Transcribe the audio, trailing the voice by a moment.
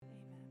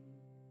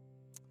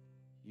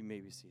You may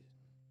be seated.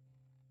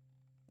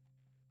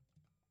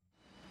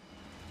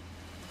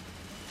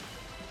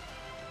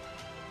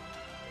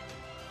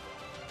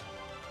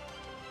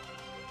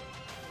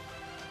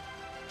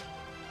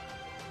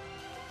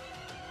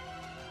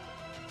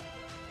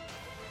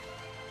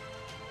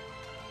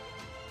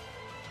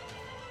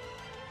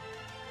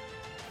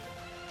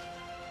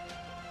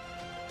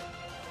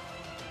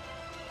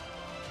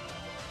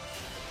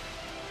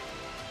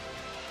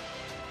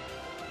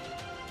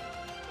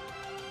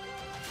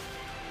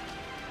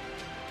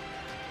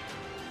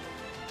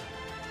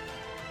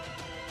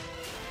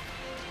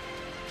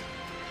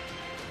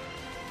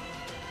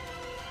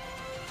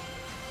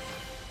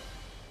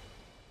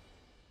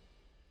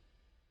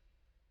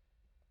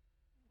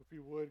 If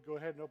you would, go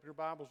ahead and open your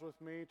Bibles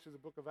with me to the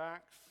book of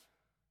Acts.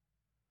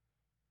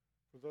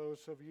 For those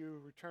of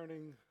you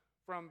returning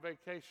from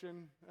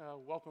vacation,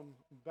 welcome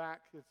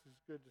back. It's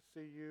good to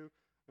see you.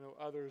 I know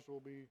others will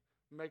be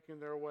making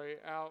their way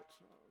out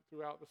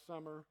throughout the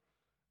summer.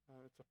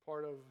 It's a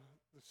part of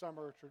the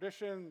summer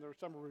tradition, their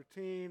summer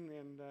routine,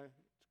 and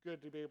it's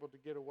good to be able to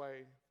get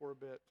away for a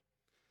bit.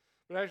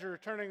 But as you're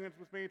returning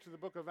with me to the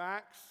book of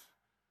Acts,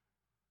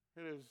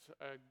 it is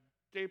a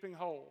gaping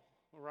hole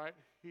right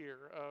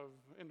here of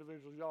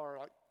individuals. Y'all are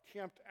like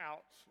camped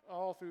out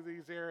all through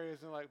these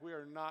areas, and like we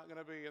are not going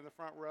to be in the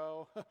front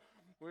row.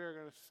 We are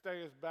going to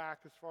stay as back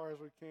as far as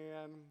we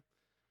can.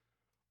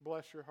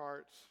 Bless your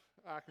hearts.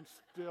 I can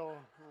still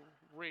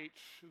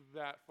reach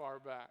that far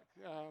back.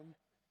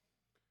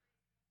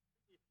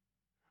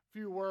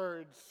 Few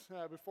words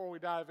before we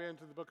dive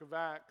into the book of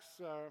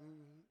Acts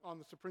on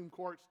the Supreme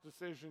Court's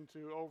decision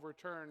to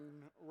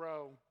overturn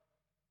Roe.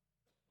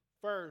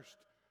 First,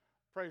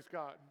 praise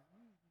God.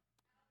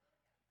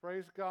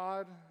 Praise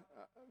God.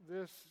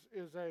 This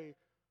is a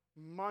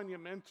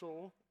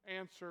monumental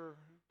answer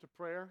to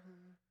prayer.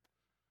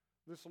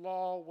 This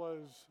law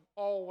was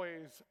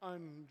always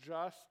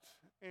unjust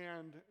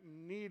and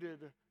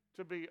needed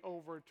to be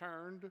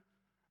overturned.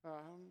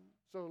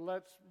 So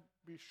let's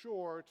be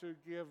sure to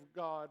give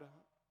God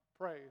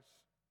praise.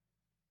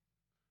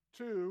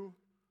 Two,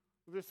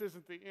 this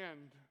isn't the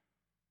end.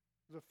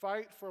 The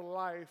fight for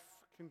life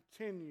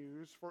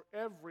continues for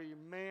every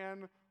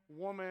man,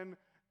 woman,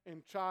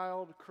 and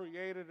child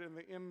created in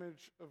the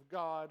image of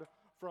God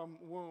from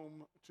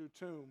womb to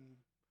tomb.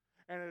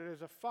 And it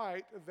is a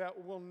fight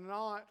that will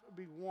not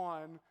be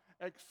won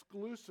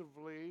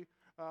exclusively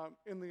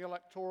in the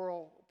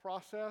electoral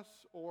process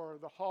or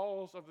the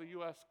halls of the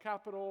U.S.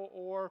 Capitol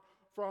or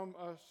from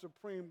a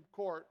Supreme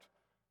Court,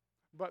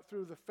 but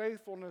through the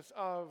faithfulness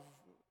of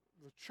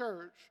the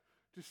church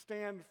to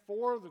stand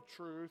for the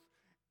truth,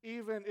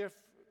 even if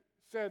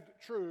said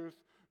truth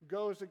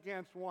goes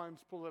against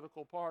one's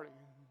political party.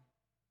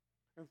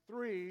 And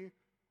three,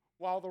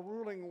 while the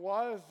ruling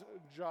was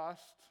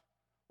just,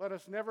 let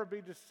us never be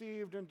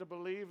deceived into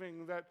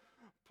believing that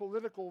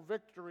political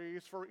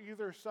victories for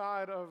either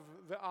side of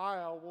the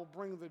aisle will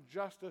bring the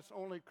justice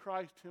only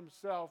Christ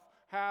himself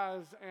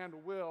has and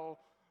will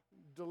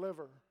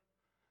deliver.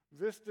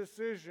 This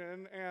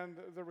decision and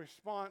the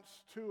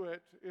response to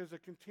it is a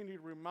continued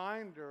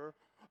reminder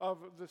of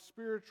the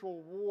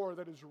spiritual war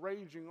that is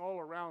raging all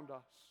around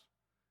us,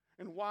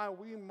 and why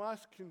we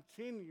must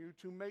continue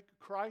to make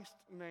Christ's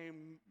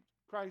name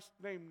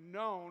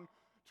known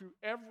to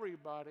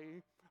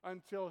everybody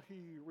until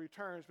he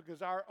returns,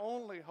 because our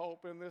only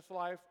hope in this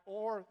life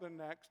or the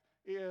next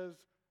is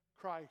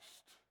Christ.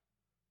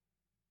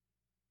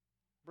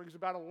 Brings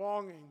about a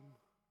longing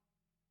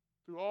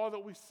through all that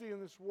we see in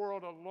this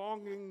world, a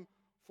longing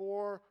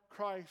for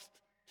Christ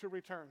to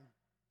return,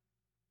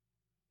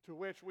 to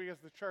which we as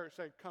the church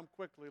say, "Come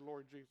quickly,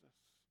 Lord Jesus."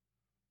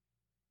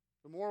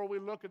 The more we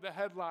look at the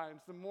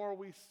headlines, the more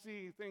we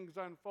see things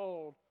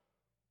unfold.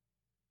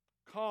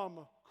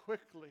 Come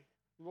quickly,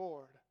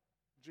 Lord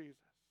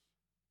Jesus.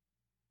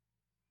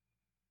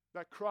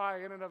 That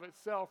cry in and of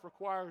itself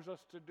requires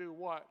us to do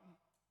what?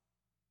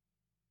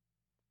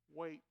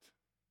 Wait.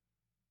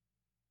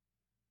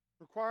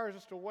 Requires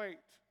us to wait.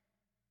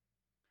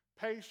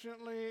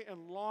 Patiently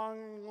and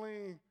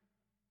longingly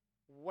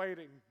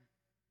waiting.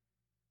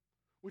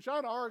 Which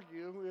I'd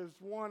argue is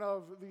one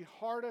of the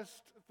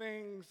hardest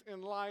things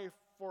in life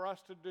for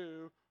us to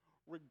do,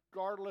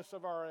 regardless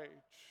of our age.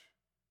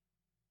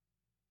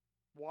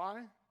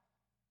 Why?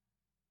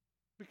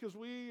 Because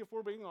we, if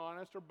we're being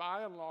honest, are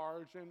by and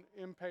large an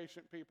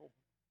impatient people.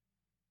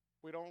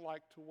 We don't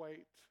like to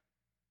wait.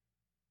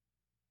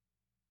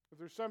 If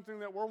there's something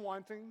that we're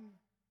wanting,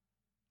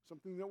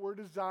 something that we're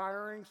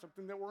desiring,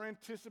 something that we're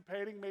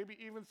anticipating, maybe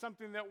even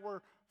something that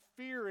we're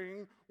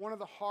fearing, one of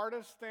the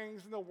hardest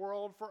things in the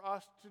world for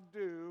us to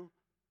do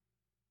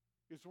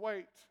is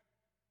wait.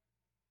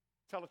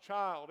 Tell a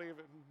child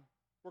even,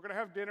 we're going to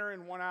have dinner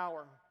in 1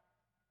 hour.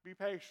 Be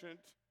patient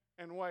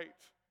and wait.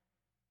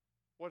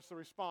 What's the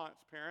response,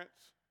 parents?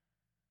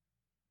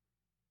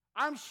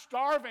 I'm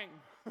starving.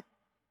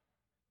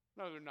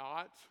 No, they're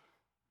not.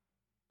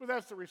 But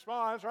that's the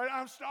response, right?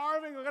 I'm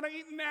starving. We're going to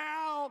eat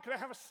now. Can I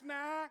have a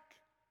snack?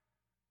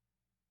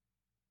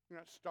 You're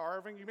not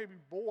starving. You may be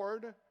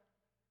bored.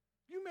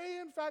 You may,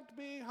 in fact,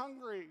 be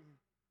hungry,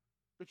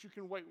 but you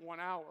can wait 1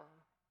 hour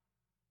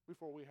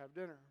before we have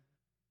dinner.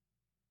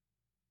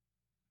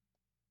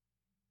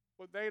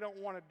 What they don't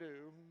want to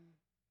do,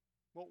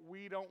 what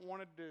we don't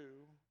want to do,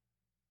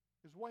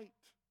 is wait.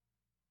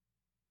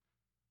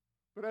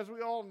 But as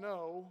we all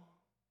know,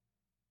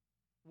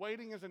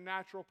 waiting is a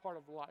natural part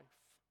of life.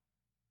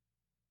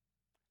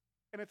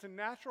 And it's a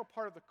natural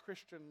part of the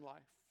Christian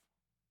life.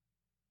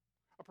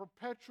 A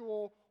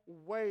perpetual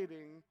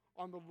waiting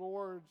on the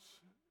Lord's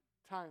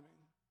timing.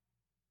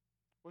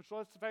 Which,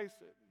 let's face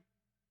it,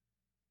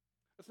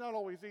 it's not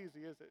always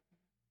easy, is it?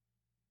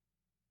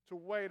 To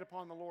wait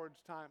upon the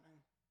Lord's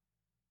timing.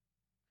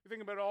 You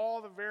think about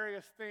all the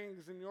various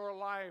things in your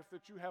life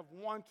that you have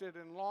wanted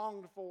and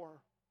longed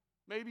for.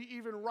 Maybe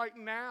even right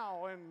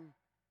now, and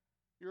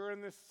you're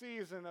in this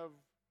season of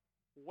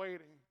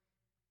waiting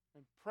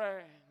and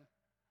praying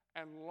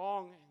and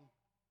longing.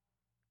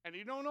 And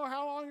you don't know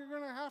how long you're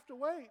going to have to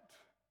wait.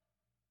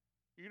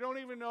 You don't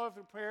even know if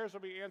the prayers will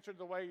be answered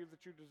the way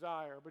that you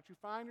desire, but you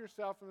find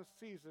yourself in a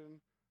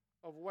season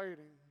of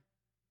waiting.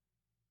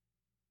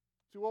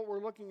 So what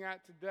we're looking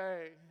at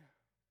today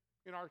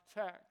in our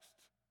text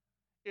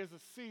is a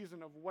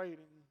season of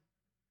waiting.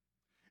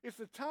 It's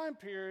the time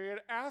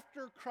period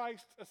after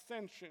Christ's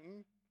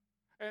ascension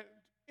and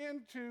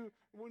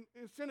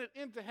ascended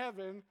into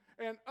heaven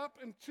and up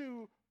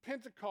into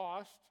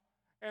Pentecost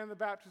and the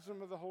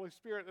baptism of the Holy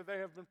Spirit that they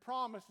have been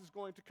promised is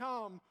going to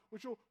come,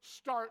 which will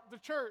start the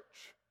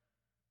church.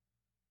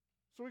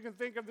 So we can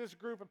think of this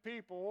group of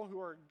people who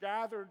are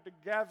gathered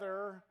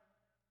together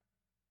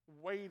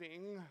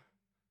waiting.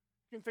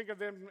 You can think of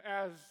them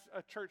as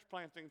a church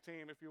planting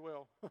team, if you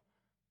will.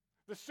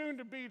 The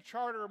soon-to-be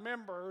charter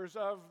members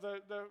of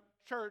the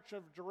Church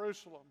of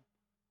Jerusalem,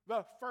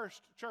 the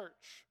first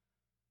church.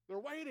 They're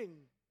waiting.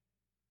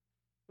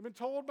 They've been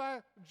told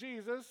by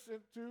Jesus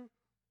to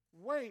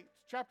wait.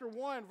 Chapter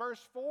 1,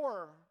 verse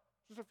 4,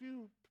 just a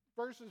few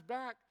verses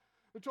back,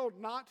 they're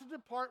told not to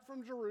depart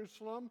from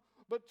Jerusalem,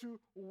 but to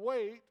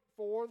wait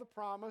for the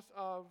promise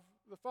of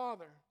the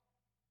Father.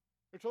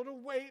 They're told to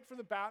wait for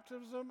the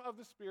baptism of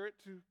the Spirit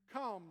to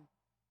come,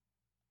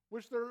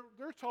 which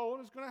they're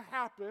told is going to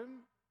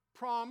happen,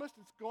 promised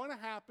it's going to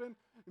happen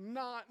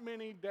not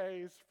many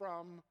days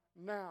from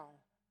now.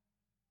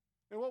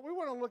 And what we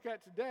want to look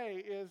at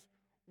today is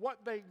what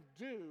they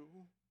do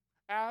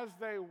as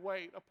they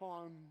wait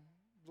upon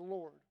the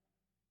Lord,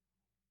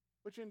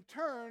 which in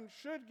turn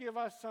should give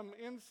us some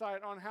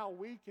insight on how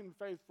we can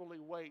faithfully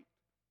wait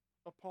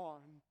upon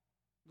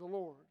the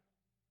Lord.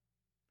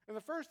 And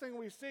the first thing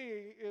we see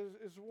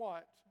is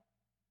what?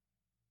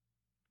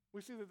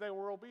 We see that they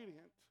were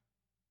obedient.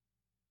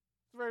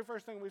 It's the very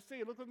first thing we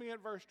see. Look with me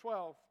at verse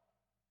 12.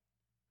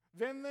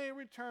 Then they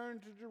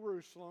returned to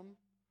Jerusalem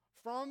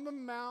from the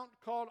mount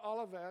called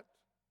Olivet,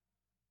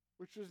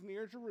 which is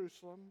near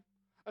Jerusalem,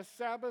 a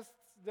Sabbath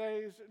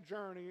day's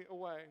journey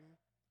away.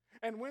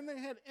 And when they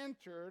had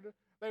entered,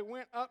 they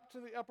went up to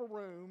the upper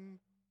room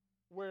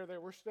where they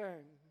were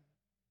staying.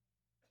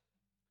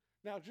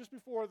 Now, just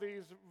before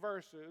these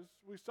verses,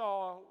 we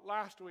saw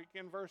last week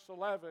in verse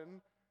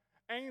 11,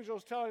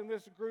 angels telling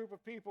this group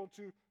of people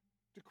to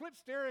quit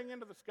staring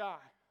into the sky.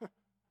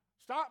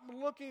 Stop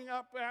looking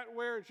up at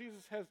where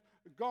Jesus has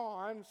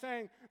gone,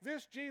 saying,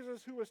 this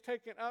Jesus who was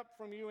taken up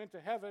from you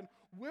into heaven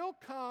will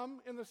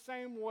come in the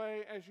same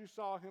way as you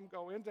saw him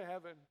go into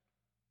heaven.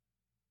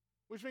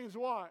 Which means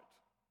what?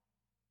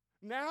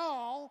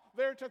 Now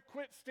they're to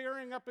quit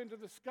staring up into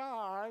the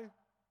sky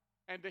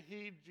and to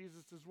heed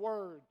Jesus'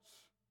 words.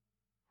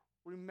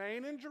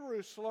 Remain in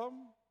Jerusalem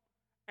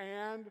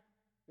and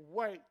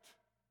wait.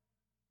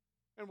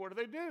 And what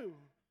do?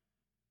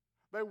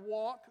 They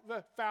walk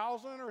the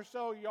 1,000 or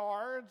so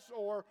yards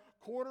or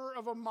quarter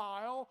of a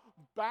mile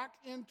back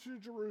into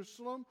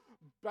Jerusalem,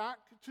 back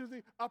to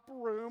the upper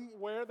room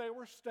where they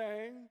were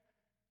staying,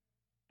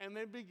 and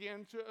they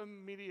begin to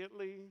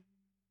immediately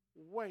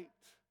wait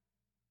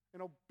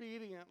and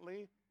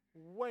obediently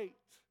wait.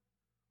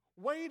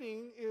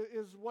 Waiting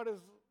is what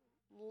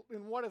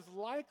is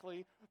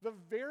likely the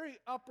very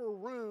upper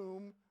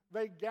room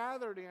they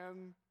gathered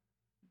in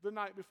the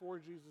night before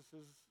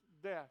Jesus'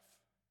 death.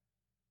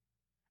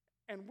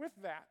 And with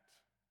that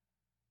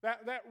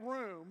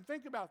room,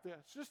 think about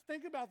this. Just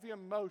think about the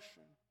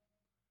emotion.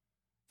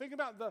 Think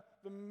about the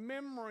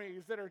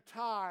memories that are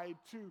tied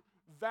to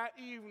that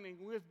evening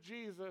with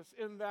Jesus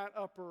in that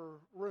upper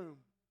room.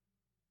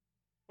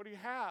 What do you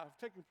have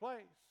taking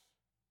place?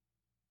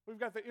 We've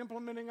got the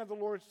implementing of the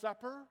Lord's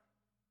Supper.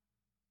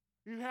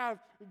 You have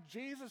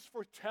Jesus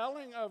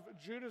foretelling of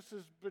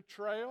Judas'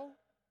 betrayal.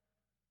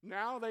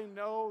 Now they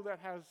know that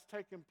has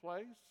taken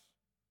place.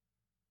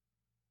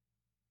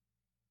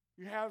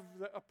 You have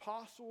the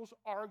apostles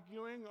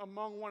arguing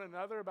among one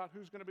another about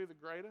who's going to be the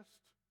greatest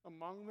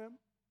among them.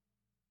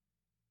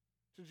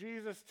 To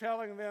Jesus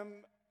telling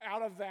them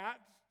out of that,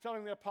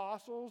 telling the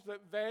apostles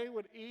that they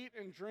would eat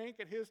and drink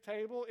at his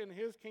table in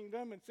his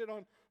kingdom and sit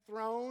on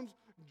thrones,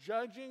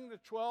 judging the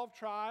 12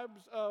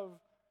 tribes of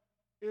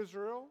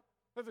Israel.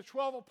 That the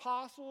 12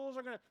 apostles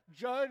are going to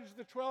judge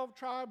the 12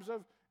 tribes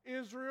of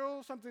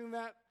Israel, something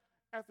that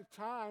at the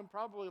time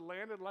probably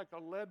landed like a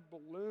lead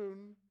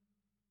balloon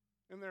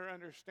in their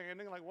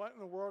understanding. Like, what in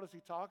the world is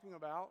he talking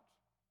about?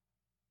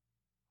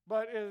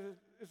 But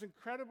is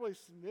incredibly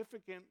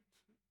significant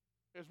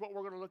is what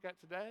we're going to look at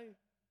today.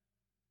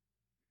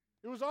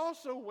 It was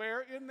also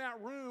where, in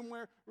that room,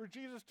 where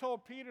Jesus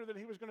told Peter that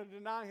he was going to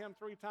deny him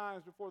 3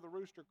 times before the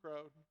rooster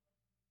crowed.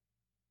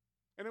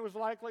 And it was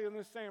likely in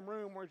this same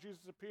room where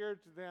Jesus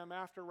appeared to them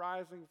after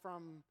rising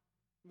from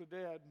the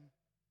dead.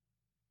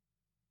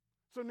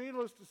 So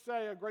needless to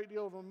say, a great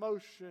deal of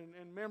emotion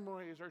and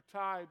memories are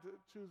tied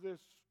to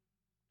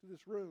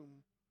this room.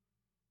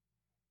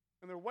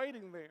 And they're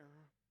waiting there,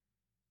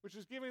 which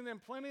is giving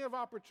them plenty of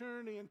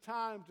opportunity and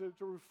time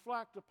to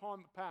reflect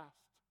upon the past.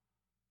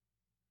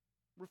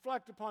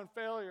 Reflect upon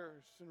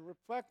failures and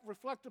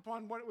reflect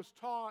upon what it was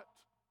taught,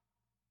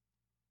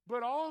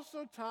 but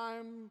also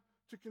time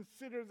to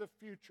consider the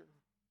future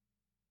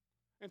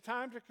and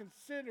time to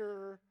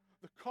consider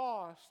the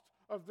cost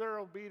of their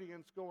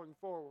obedience going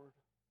forward,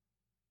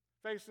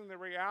 facing the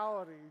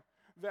reality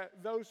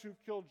that those who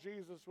killed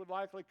Jesus would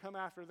likely come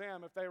after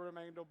them if they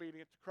remained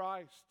obedient to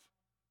Christ.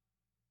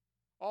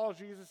 All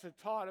Jesus had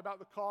taught about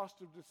the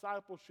cost of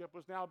discipleship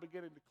was now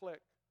beginning to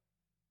click.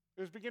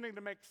 It was beginning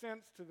to make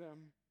sense to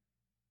them.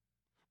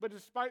 But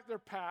despite their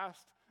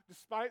past,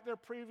 despite their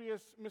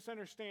previous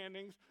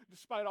misunderstandings,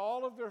 despite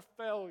all of their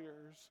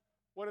failures,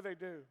 what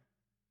do?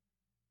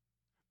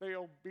 They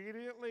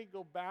obediently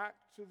go back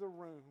to the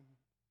room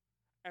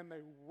and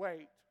they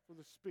wait for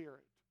the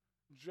Spirit,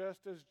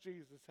 just as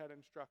Jesus had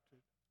instructed,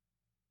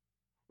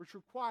 which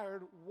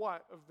required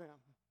what of them?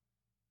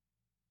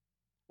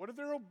 What did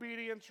their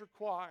obedience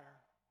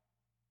require?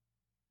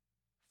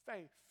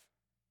 Faith.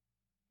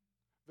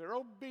 Their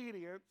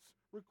obedience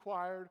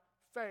required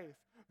faith.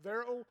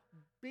 Their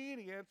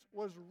obedience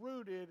was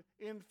rooted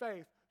in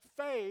faith.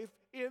 Faith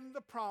in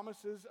the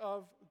promises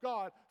of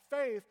God.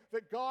 Faith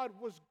that God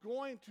was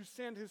going to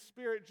send His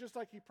Spirit just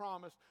like He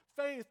promised.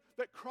 Faith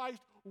that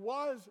Christ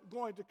was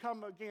going to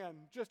come again,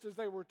 just as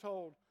they were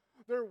told.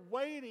 Their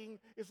waiting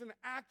is an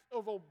act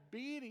of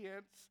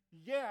obedience,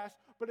 yes,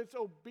 but it's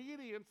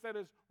obedience that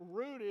is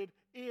rooted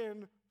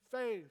in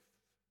faith.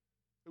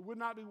 They would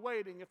not be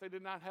waiting if they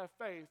did not have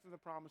faith in the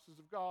promises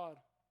of God.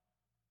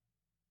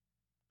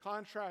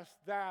 Contrast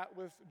that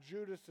with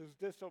Judas's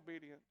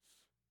disobedience.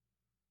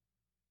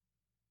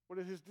 What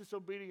did his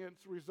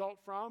disobedience result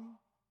from?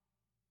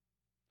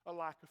 A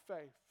lack of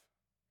faith.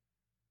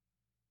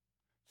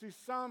 See,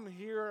 some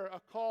hear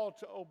a call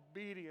to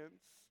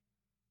obedience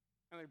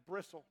and they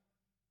bristle.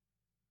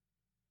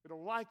 They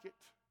don't like it.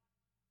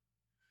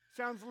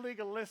 Sounds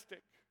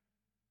legalistic,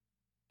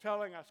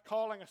 calling us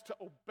to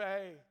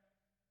obey.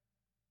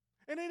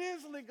 And it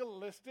is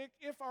legalistic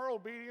if our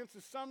obedience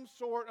is some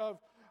sort of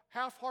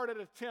half-hearted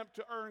attempt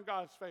to earn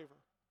God's favor.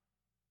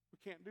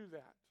 We can't do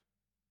that.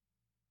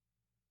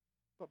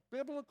 But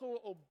biblical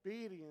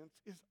obedience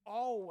is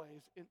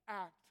always an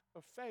act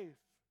of faith.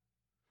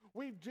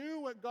 We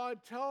do what God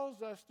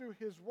tells us through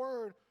His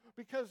Word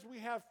because we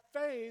have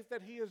faith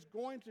that He is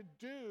going to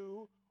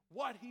do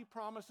what He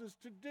promises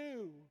to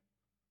do.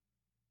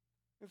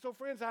 And so,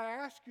 friends, I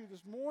ask you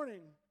this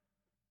morning,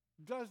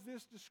 does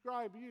this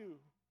describe you?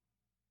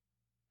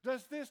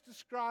 Does this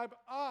describe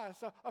us,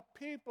 a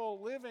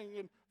people living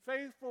in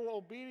faithful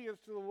obedience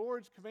to the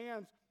Lord's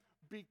commands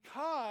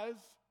because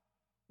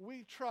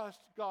we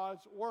trust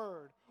God's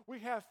Word? We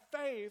have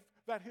faith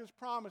that His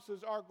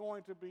promises are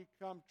going to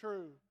become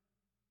true.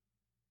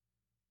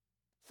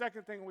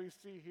 Second thing we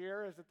see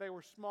here is that they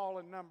were small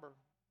in number.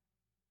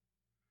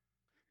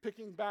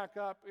 Picking back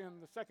up in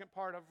the second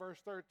part of verse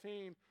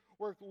 13,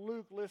 where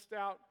Luke lists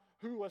out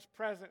who was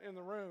present in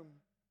the room.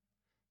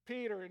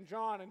 Peter and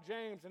John and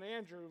James and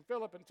Andrew and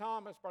Philip and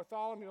Thomas,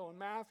 Bartholomew and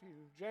Matthew,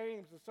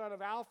 James the son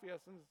of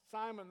Alphaeus and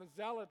Simon the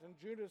Zealot and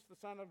Judas the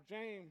son of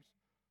James.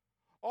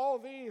 All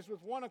these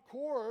with one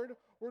accord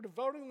were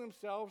devoting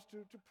themselves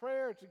to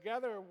prayer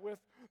together with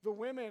the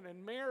women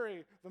and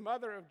Mary, the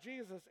mother of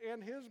Jesus,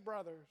 and his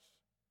brothers.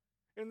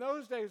 In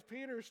those days,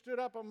 Peter stood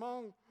up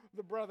among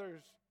the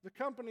brothers. The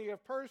company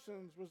of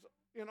persons was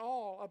in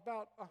all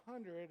about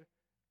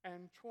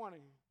 120.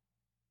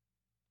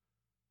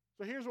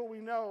 So here's what we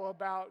know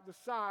about the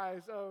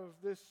size of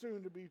this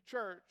soon-to-be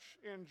church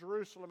in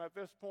Jerusalem at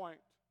this point.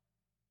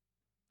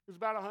 It was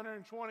about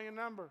 120 in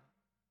number.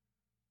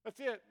 That's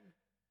it.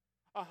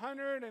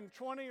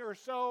 120 or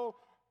so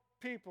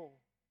people.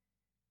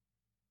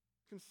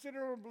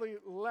 Considerably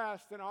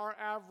less than our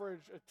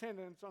average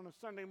attendance on a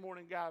Sunday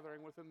morning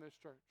gathering within this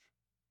church.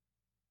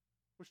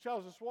 Which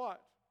tells us what?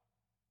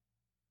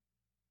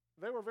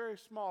 They were very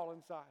small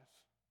in size.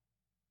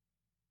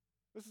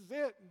 This is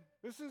it.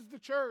 This is the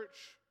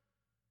church.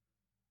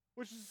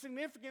 Which is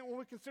significant when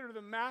we consider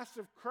the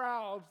massive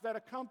crowds that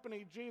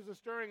accompanied Jesus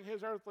during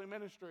His earthly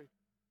ministry.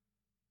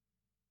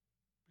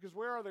 Because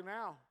where are they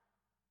now?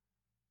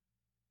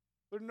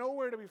 They're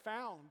nowhere to be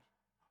found.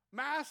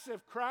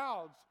 Massive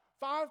crowds.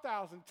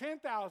 5,000,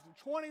 10,000,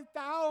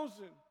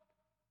 20,000.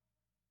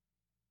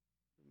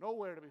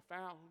 Nowhere to be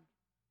found.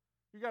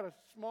 You got a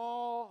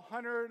small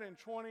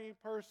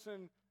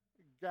 120-person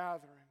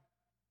gathering.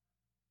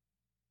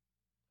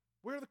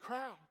 Where are the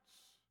crowds?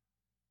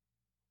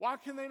 Why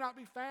can they not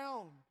be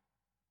found?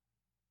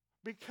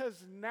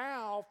 Because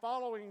now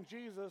following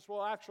Jesus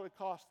will actually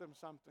cost them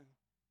something,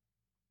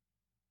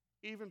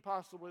 even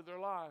possibly their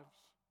lives.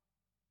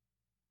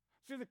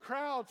 See, the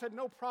crowds had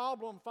no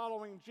problem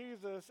following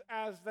Jesus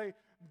as they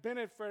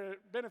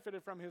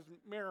benefited from his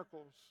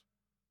miracles,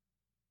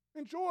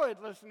 enjoyed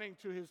listening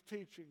to his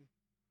teaching.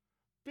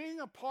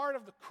 Being a part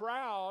of the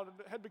crowd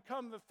had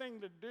become the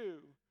thing to do.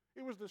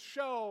 It was the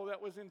show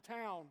that was in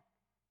town.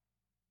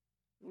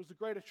 It was the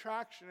great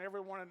attraction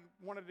everyone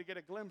wanted to get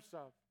a glimpse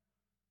of.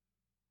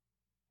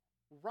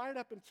 Right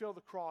up until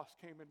the cross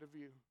came into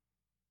view.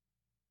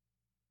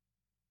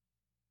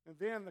 And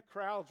then the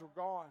crowds were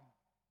gone,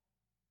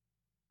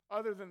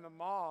 other than the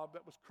mob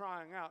that was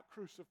crying out,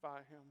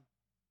 "Crucify him."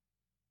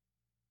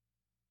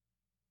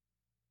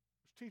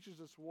 Which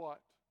teaches us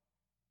what?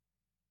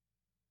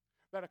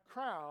 That a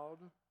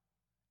crowd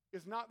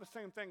is not the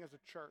same thing as a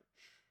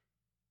church.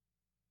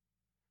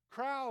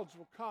 Crowds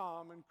will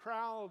come and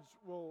crowds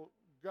will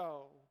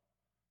go.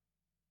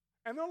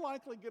 And they'll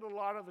likely get a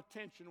lot of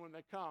attention when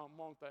they come,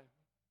 won't they?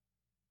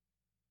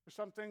 There's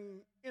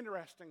something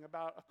interesting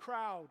about a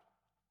crowd.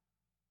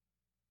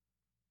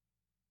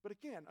 But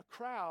again, a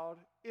crowd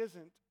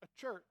isn't a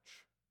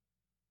church.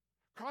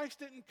 Christ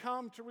didn't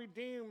come to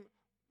redeem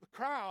the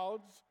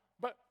crowds,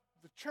 but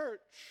the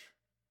church.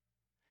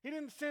 He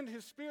didn't send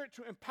his Spirit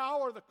to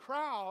empower the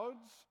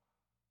crowds,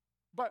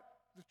 but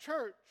the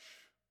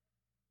church.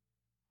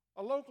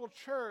 A local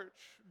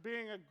church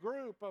being a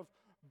group of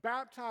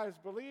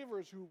baptized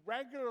believers who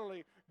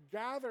regularly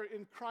gather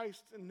in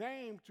Christ's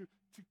name to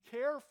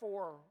care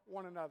for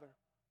one another,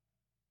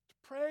 to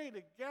pray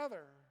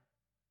together,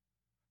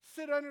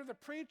 sit under the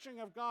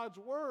preaching of God's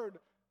word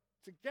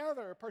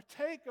together,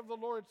 partake of the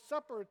Lord's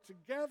Supper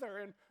together,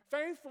 and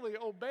faithfully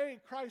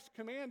obey Christ's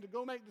command to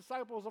go make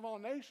disciples of all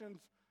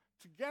nations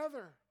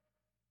together.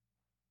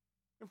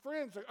 And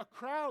friends, a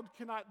crowd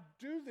cannot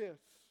do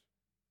this,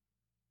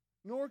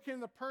 nor can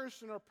the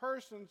person or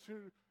persons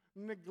who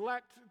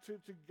neglect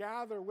to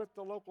gather with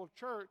the local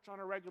church on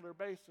a regular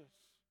basis.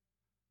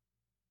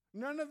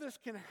 None of this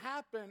can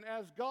happen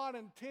as God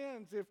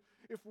intends if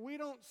we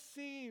don't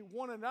see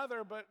one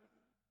another, but,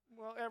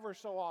 well, ever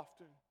so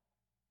often.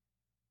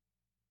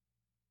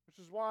 Which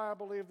is why I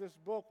believe this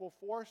book will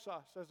force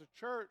us as a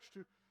church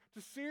to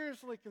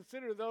seriously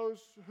consider those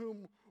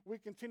whom we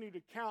continue to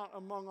count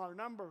among our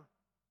number.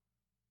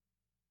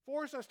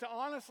 Force us to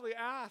honestly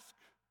ask,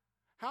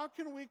 how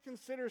can we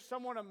consider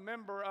someone a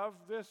member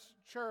of this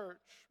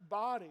church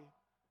body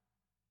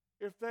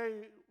if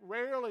they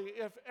rarely,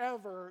 if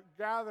ever,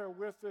 gather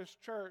with this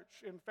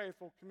church in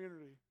faithful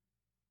community?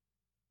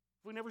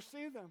 If we never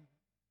see them.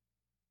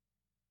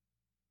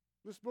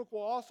 This book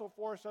will also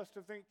force us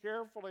to think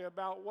carefully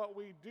about what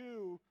we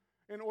do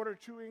in order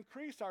to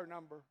increase our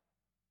number.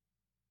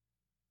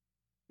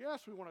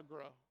 Yes, we want to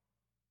grow.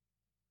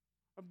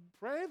 I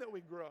pray that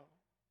we grow.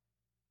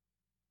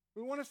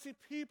 We want to see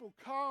people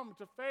come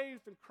to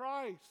faith in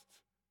Christ.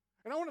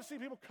 And I want to see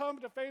people come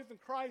to faith in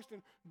Christ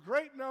in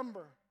great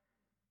number.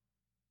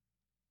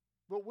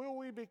 But will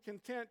we be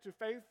content to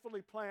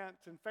faithfully plant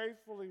and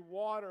faithfully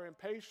water and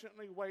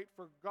patiently wait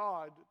for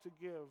God to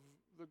give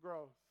the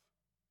growth?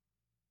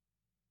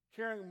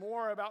 Caring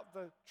more about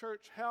the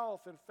church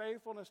health and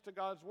faithfulness to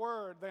God's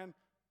word than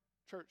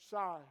church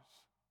size.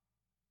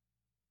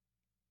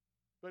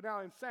 But now,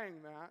 in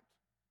saying that,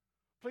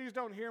 please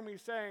don't hear me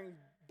saying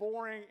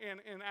boring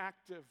and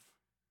inactive.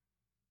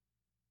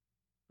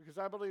 Because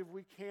I believe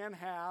we can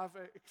have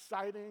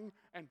exciting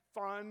and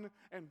fun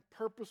and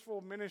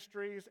purposeful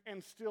ministries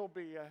and still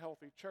be a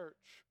healthy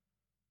church.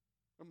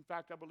 In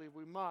fact, I believe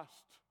we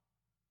must.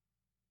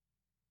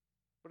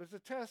 But it's a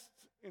test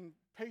in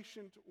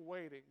patient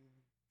waiting,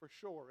 for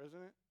sure,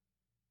 isn't it?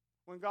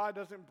 When God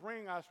doesn't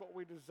bring us what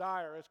we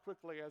desire as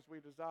quickly as we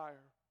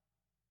desire.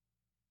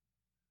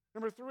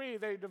 Number 3,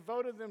 they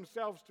devoted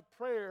themselves to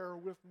prayer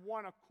with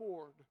one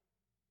accord.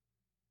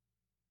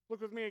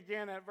 Look with me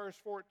again at verse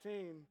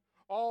 14.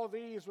 All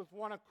these with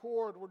one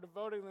accord were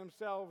devoting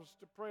themselves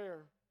to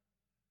prayer.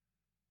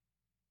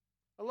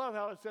 I love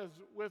how it says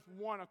with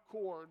one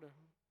accord.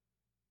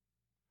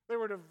 They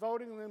were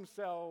devoting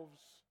themselves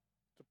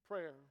to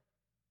prayer.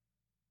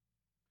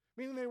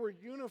 Meaning they were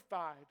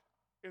unified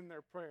in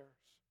their prayers.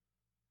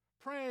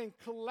 Praying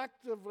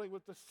collectively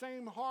with the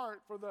same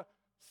heart for the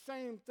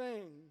same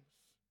things.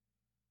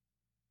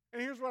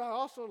 And here's what I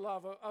also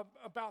love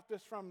about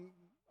this from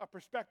a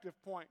perspective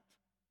point.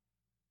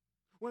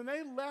 When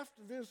they left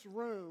this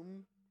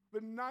room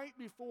the night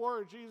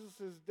before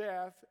Jesus'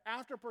 death,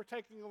 after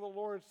partaking of the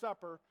Lord's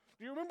Supper,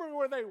 do you remember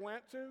where they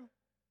went to?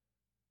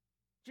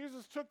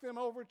 Jesus took them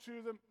over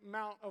to the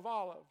Mount of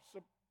Olives,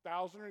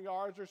 1,000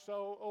 yards or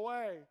so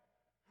away.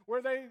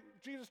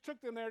 Jesus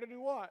took them there to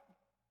do what?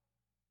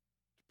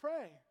 To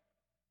pray.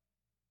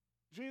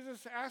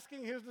 Jesus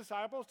asking his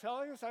disciples,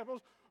 telling his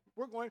disciples,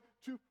 we're going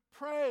to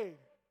pray.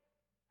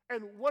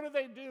 And what do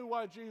they do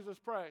while Jesus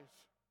prays?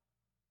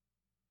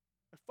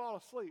 They fall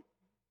asleep.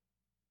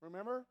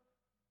 Remember?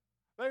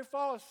 They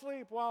fall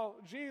asleep while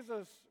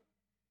Jesus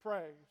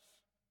prays.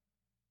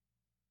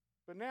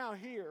 But now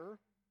here,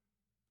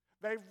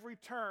 they've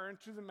returned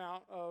to the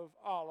Mount of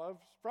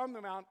Olives, from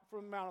the Mount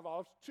of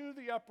Olives to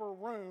the upper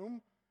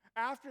room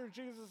after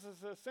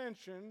Jesus'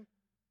 ascension,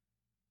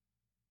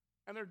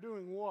 and they're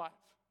doing what?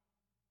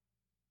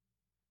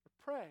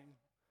 They're praying.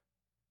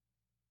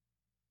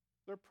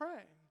 They're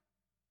praying.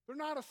 They're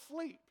not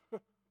asleep.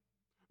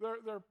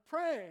 They're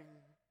praying.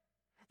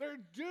 They're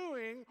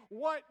doing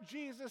what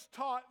Jesus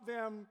taught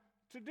them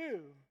to do.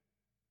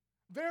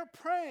 They're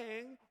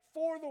praying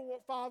for the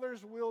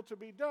Father's will to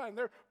be done.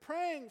 They're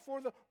praying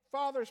for the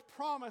Father's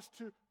promise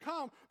to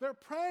come. They're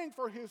praying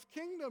for His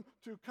kingdom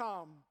to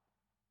come.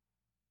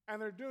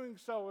 And they're doing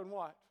so in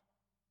what?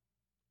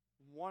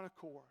 One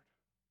accord.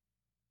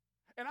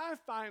 And I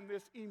find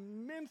this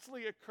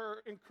immensely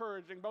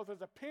encouraging, both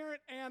as a parent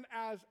and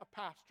as a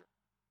pastor.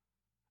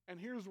 And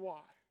here's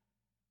why.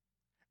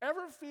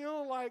 Ever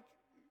feel like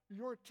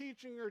you're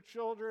teaching your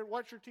children,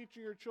 what you're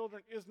teaching your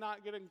children is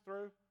not getting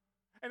through?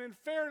 And in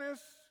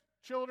fairness,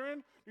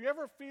 children, do you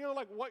ever feel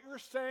like what you're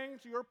saying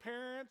to your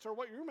parents or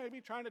what you're maybe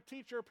trying to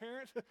teach your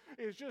parents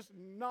is just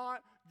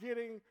not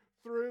getting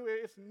through?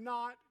 It's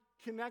not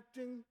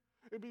connecting?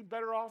 It'd be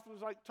better off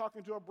as like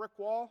talking to a brick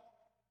wall.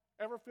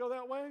 Ever feel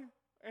that way?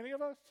 Any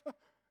of us?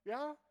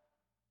 Yeah?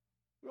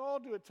 We all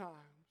do at times.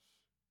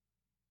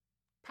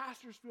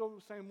 Pastors feel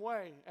the same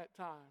way at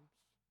times.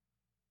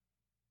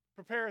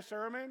 Prepare a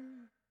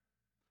sermon,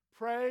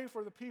 pray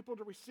for the people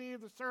to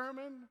receive the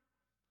sermon,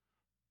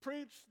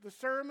 preach the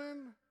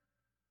sermon,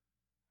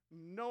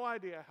 no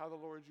idea how the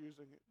Lord's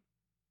using it.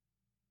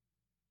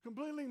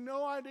 Completely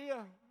no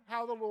idea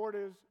how the Lord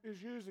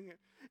is using it.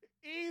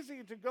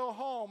 Easy to go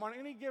home on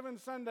any given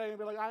Sunday and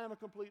be like, I am a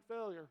complete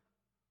failure.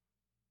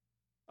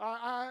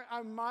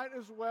 I might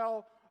as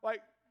well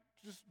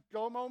just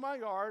go mow my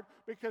yard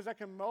because I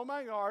can mow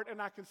my yard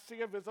and I can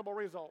see a visible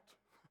result.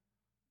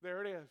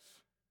 There it is.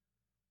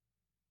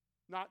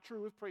 Not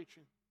true with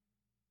preaching.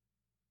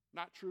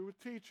 Not true with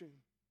teaching.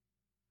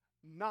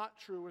 Not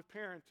true with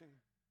parenting.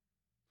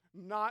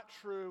 Not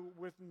true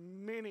with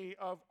many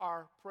of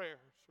our prayers,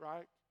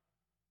 right?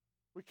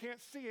 We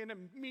can't see an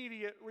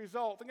immediate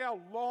result. Think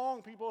how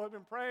long people have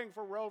been praying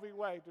for Roe v.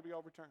 Wade to be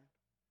overturned.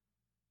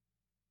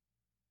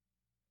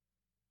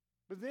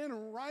 But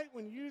then right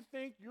when you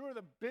think you're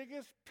the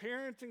biggest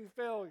parenting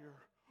failure,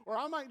 or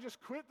I might just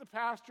quit the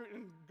pastorate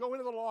and go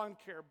into the lawn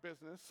care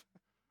business,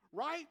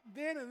 right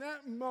then in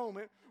that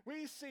moment,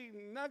 we see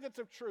nuggets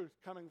of truth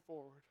coming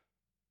forward.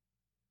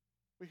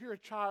 We hear a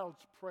child's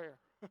prayer.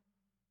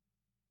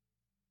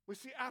 We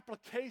see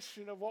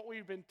application of what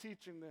we've been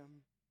teaching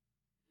them.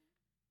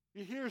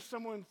 You hear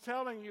someone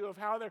telling you of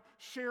how they're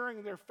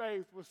sharing their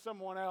faith with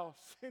someone else,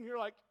 and you're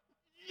like,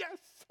 yes,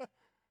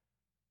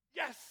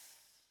 yes.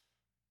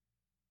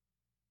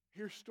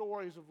 Hear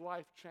stories of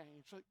life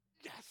change. Like,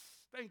 yes,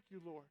 thank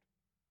you, Lord.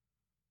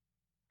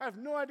 I have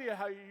no idea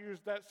how you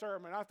used that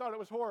sermon. I thought it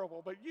was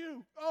horrible, but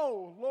you,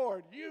 oh,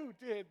 Lord, you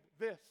did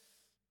this.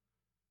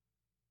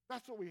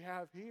 That's what we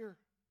have here.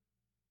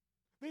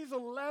 These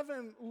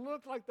 11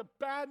 looked like the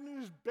bad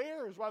news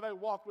bears while they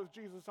walked with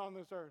Jesus on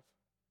this earth.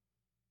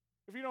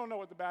 If you don't know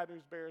what the bad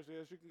news bears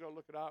is, you can go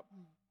look it up.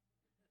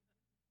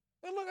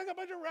 They look like a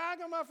bunch of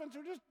ragamuffins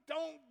who just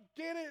don't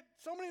get it.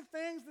 So many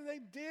things that they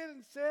did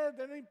and said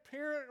that any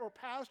parent or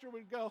pastor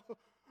would go,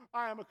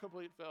 I am a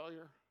complete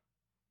failure.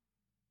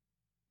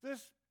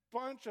 This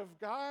bunch of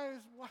guys,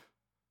 what?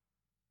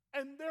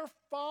 And they're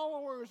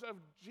followers of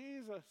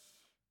Jesus.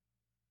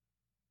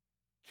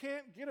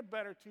 Can't get a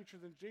better teacher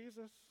than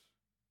Jesus.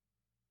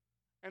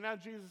 And now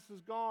Jesus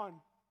is gone.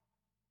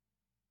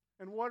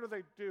 And what are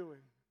they doing?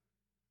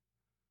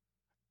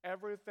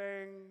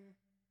 Everything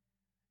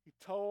He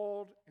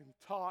told and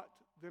taught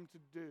them to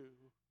do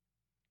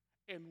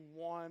in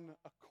one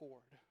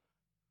accord.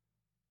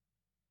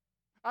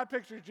 I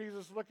picture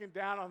Jesus looking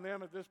down on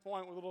them at this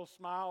point with a little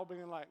smile,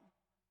 being like,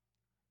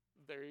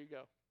 there you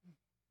go.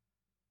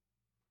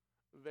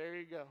 There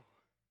you go.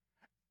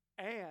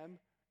 And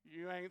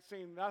you ain't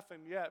seen nothing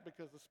yet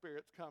because the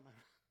Spirit's coming.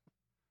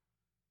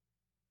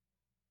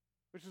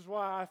 Which is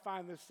why I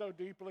find this so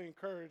deeply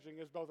encouraging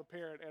as both a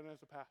parent and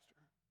as a pastor.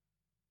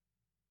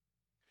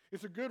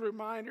 It's a good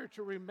reminder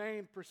to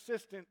remain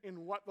persistent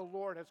in what the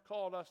Lord has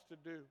called us to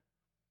do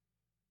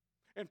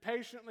and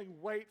patiently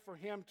wait for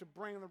Him to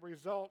bring the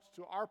results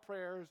to our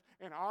prayers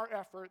and our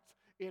efforts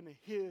in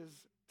His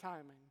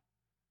timing.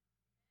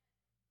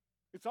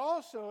 It's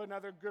also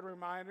another good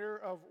reminder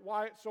of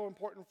why it's so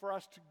important for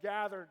us to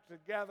gather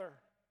together,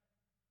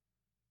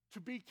 to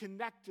be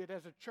connected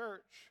as a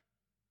church,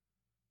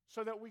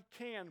 so that we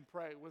can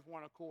pray with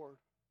one accord.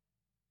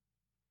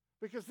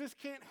 Because this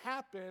can't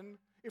happen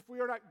if we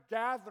are not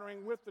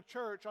gathering with the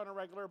church on a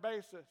regular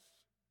basis.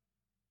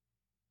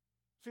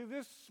 See,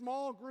 this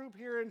small group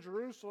here in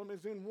Jerusalem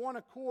is in one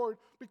accord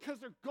because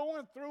they're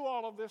going through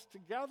all of this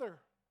together.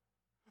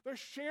 They're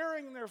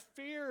sharing their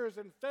fears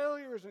and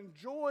failures and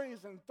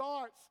joys and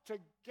thoughts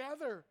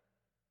together.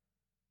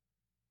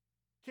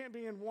 Can't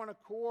be in one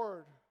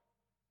accord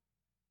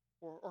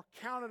or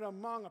counted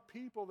among a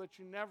people that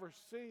you never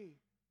see.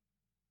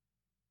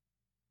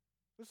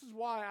 This is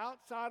why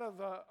outside of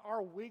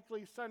our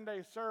weekly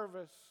Sunday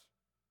service,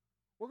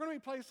 we're going to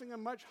be placing a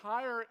much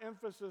higher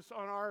emphasis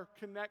on our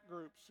connect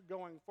groups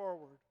going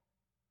forward.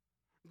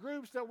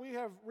 Groups that we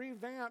have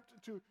revamped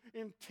to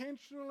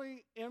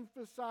intentionally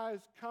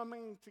emphasize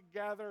coming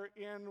together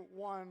in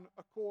one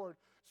accord,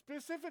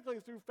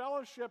 specifically through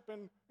fellowship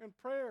and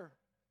prayer.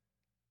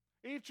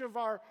 Each of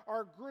our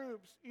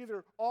groups,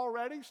 either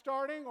already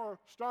starting or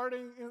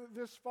starting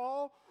this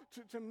fall,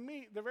 to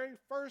meet the very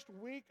first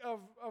week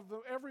of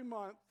every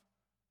month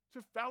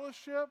to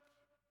fellowship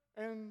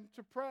and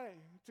to pray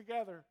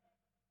together.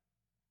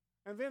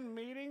 And then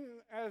meeting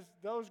as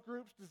those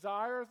groups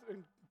desire,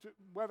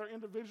 whether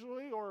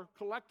individually or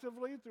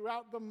collectively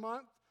throughout the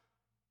month,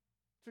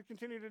 to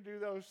continue to do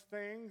those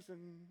things and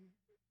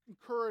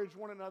encourage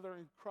one another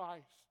in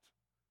Christ.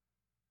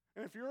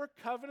 And if you're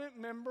a covenant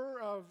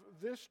member of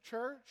this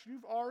church,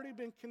 you've already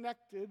been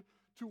connected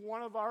to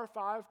one of our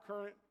 5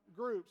 current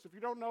groups. If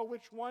you don't know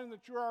which one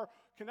that you are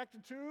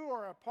connected to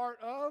or a part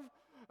of,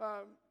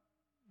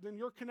 then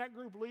your connect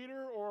group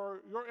leader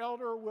or your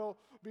elder will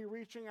be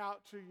reaching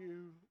out to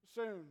you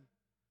soon.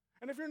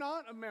 And if you're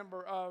not a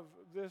member of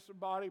this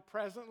body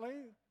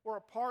presently or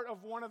a part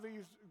of one of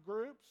these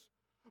groups,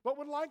 but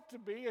would like to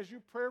be as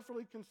you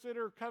prayerfully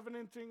consider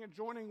covenanting and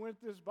joining with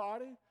this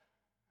body,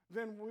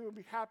 then we would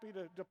be happy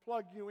to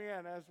plug you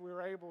in as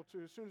we're able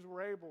to, as soon as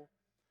we're able.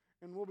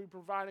 And we'll be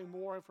providing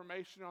more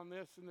information on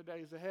this in the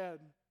days ahead.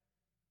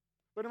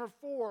 But number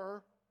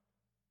 4,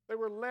 they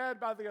were led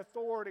by the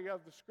authority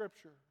of the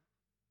Scripture.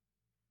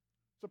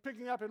 So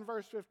picking up in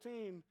verse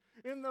 15,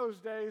 in those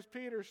days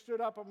Peter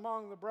stood up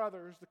among the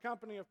brothers. The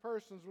company of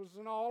persons was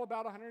in all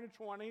about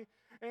 120,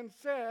 and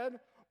said,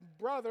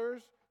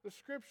 "Brothers, the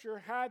Scripture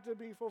had to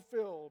be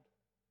fulfilled,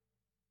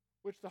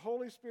 which the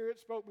Holy Spirit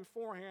spoke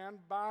beforehand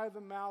by the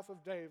mouth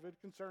of David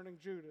concerning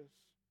Judas,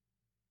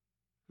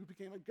 who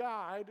became a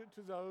guide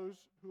to those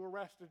who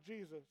arrested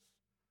Jesus.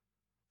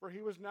 For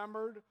he was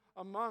numbered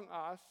among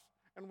us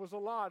and was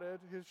allotted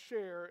his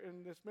share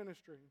in this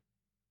ministry.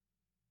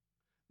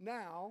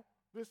 Now,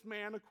 this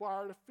man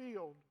acquired a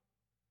field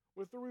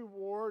with the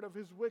reward of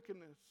his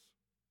wickedness.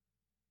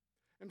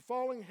 And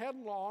falling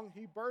headlong,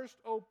 he burst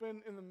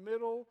open in the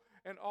middle,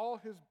 and all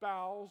his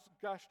bowels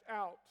gushed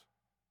out.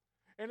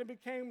 And it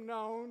became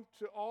known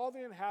to all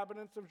the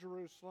inhabitants of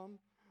Jerusalem,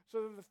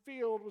 so that the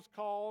field was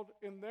called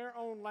in their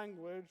own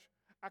language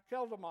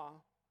Akeldama,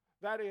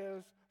 that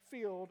is,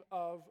 field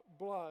of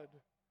blood.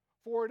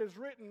 For it is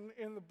written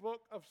in the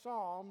book of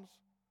Psalms,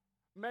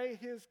 may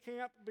his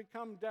camp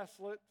become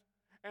desolate,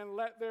 and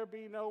let there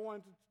be no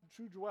one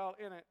to dwell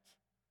in it,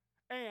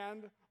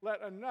 and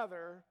let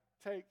another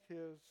take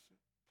his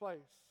place.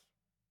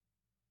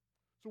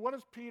 So what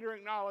does Peter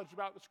acknowledge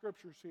about the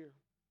Scriptures here?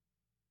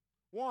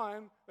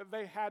 One, that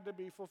they had to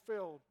be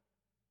fulfilled.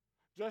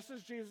 Just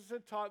as Jesus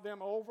had taught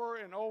them over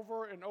and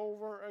over and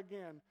over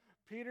again.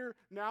 Peter,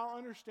 now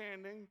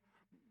understanding,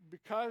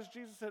 because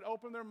Jesus had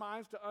opened their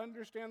minds to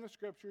understand the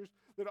Scriptures,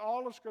 that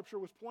all of Scripture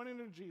was pointing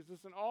to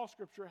Jesus and all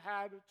Scripture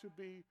had to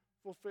be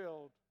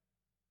fulfilled.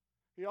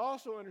 He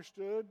also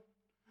understood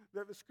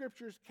that the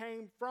Scriptures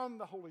came from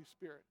the Holy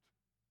Spirit.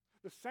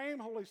 The same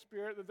Holy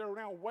Spirit that they're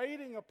now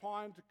waiting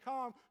upon to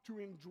come to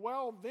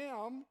indwell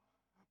them,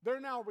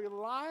 they're now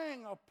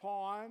relying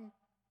upon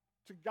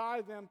to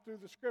guide them through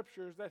the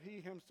Scriptures that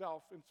he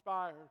himself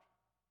inspired.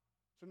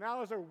 So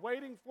now as they're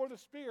waiting for the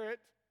Spirit,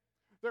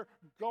 they're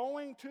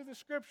going to the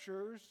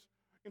Scriptures,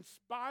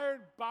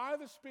 inspired by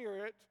the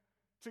Spirit,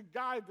 to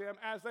guide them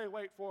as they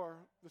wait for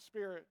the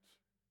Spirit.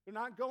 They're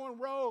not going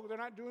rogue. They're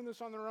not doing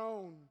this on their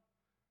own.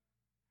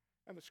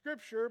 And the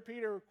Scripture,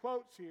 Peter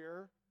quotes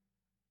here,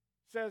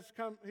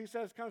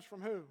 comes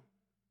from who?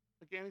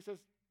 Again, he says,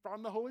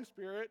 from the Holy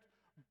Spirit,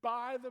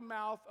 by the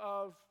mouth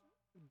of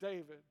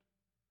David.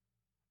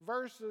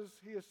 Verses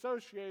he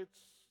associates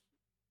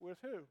with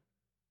who?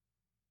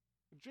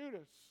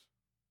 Judas,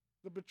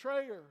 the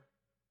betrayer.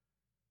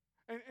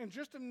 And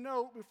just a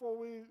note before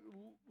we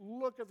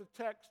look at the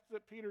text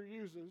that Peter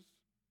uses,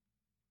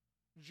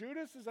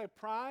 Judas is a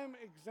prime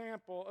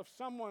example of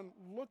someone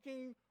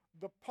looking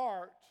the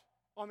part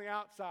on the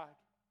outside.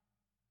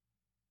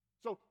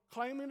 So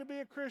claiming to be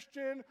a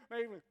Christian,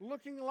 maybe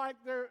looking like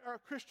they're a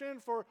Christian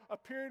for a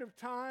period of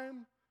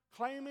time,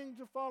 claiming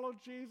to follow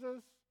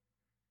Jesus,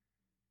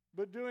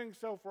 but doing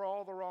so for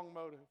all the wrong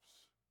motives.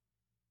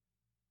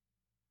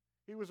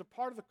 He was a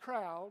part of the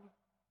crowd,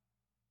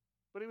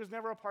 but he was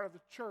never a part of the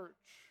church.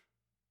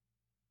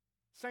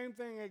 Same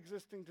thing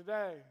existing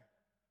today.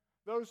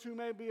 Those who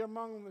may be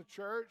among the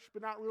church,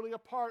 but not really a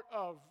part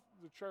of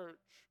the church.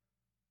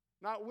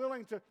 Not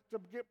willing to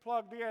get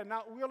plugged in,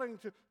 not willing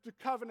to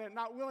covenant,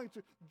 not willing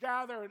to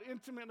gather and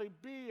intimately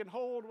be and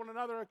hold one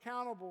another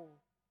accountable.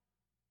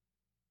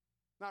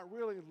 Not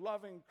really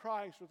loving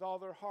Christ with all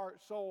their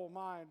heart, soul,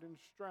 mind, and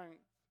strength.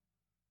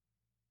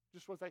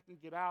 Just what they can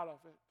get out of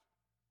it.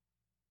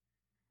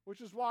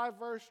 Which is why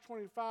verse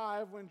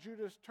 25, when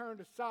Judas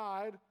turned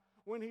aside,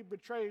 when he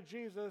betrayed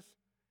Jesus,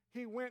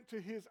 he went to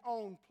his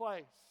own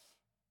place.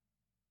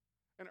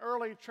 An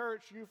early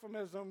church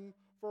euphemism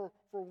for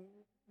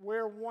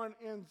where one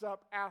ends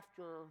up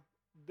after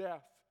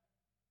death,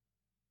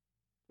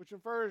 which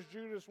infers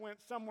Judas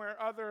went somewhere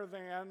other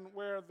than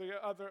where the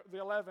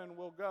 11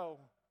 will go.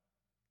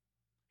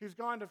 He's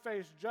gone to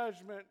face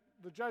judgment,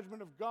 the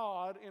judgment of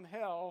God in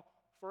hell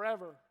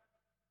forever,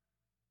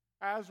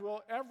 as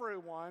will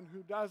everyone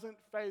who doesn't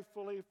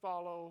faithfully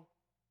follow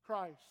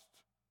Christ.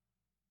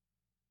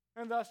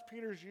 And thus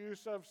Peter's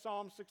use of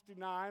Psalm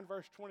 69,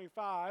 verse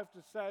 25,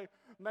 to say,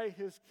 "May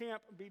his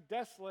camp be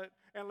desolate,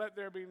 and let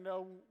there be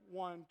no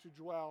one to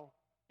dwell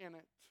in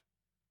it."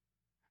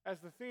 As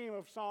the theme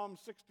of Psalm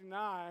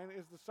 69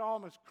 is the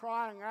psalmist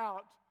crying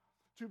out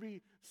to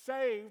be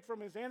saved from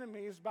his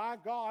enemies by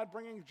God,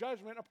 bringing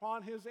judgment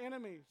upon his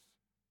enemies,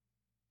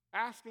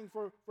 asking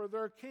for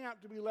their camp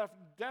to be left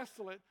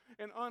desolate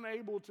and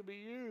unable to be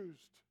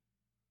used,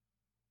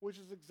 which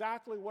is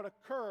exactly what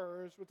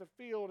occurs with the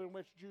field in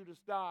which Judas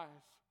dies.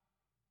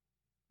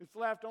 It's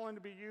left only to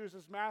be used,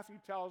 as Matthew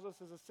tells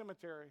us, as a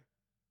cemetery.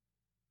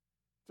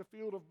 It's a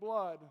field of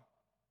blood.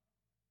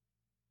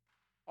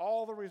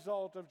 All the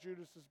result of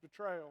Judas's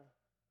betrayal.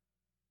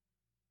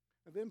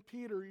 And then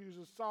Peter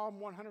uses Psalm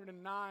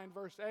 109,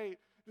 verse 8,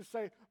 to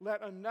say,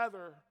 "Let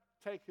another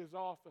take his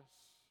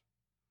office."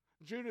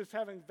 Judas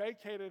having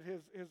vacated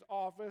his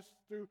office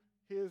through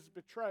his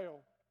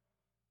betrayal,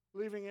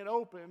 leaving it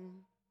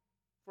open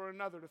for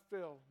another to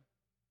fill.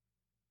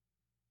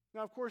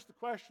 Now, of course, the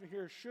question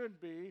here should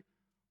be,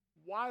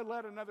 why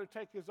let another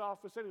take his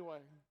office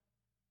anyway?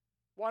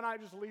 Why not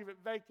just leave it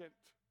vacant?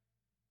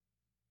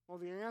 Well,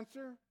 the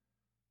answer: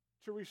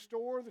 to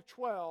restore the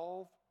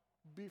 12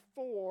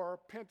 before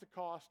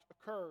Pentecost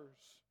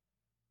occurs.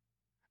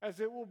 As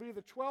it will be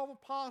the 12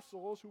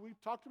 apostles, who we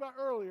talked about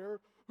earlier,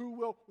 who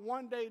will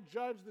one day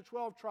judge the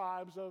 12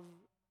 tribes of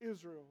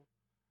Israel.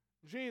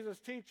 Jesus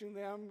teaching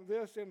them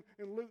this in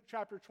Luke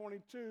chapter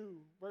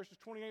 22, verses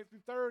 28 through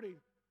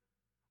 30,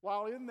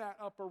 while in that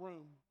upper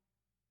room.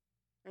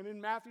 And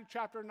in Matthew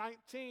chapter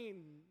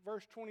 19,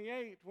 verse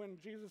 28, when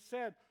Jesus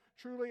said,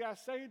 "Truly I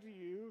say to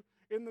you,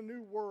 in the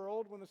new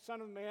world, when the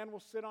Son of Man will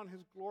sit on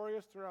his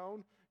glorious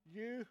throne,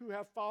 you who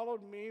have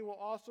followed me will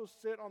also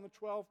sit on the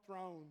 12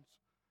 thrones,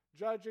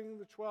 judging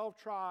the 12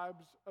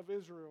 tribes of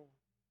Israel."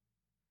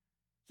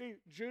 See,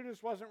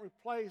 Judas wasn't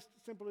replaced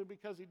simply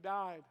because he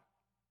died,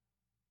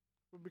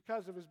 but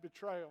because of his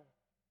betrayal.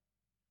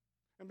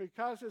 And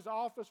because his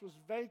office was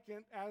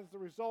vacant as the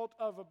result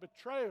of a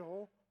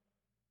betrayal,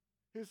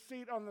 his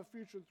seat on the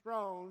future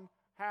throne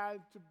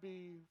had to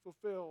be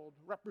fulfilled,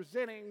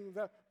 representing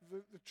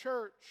the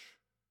church.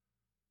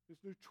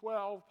 These new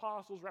 12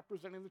 apostles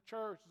representing the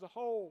church as a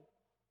whole.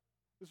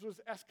 This was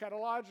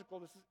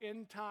eschatological. This is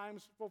end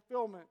times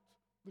fulfillment.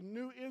 The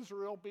new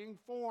Israel being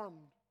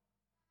formed.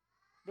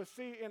 But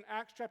see, in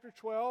Acts chapter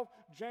 12,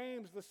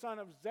 James, the son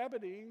of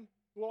Zebedee,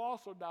 will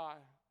also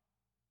die.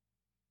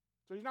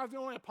 So he's not the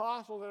only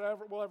apostle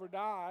that will ever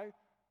die.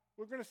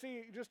 We're going to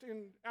see just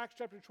in Acts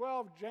chapter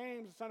 12,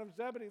 James, the son of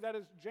Zebedee, that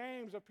is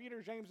James of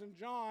Peter, James, and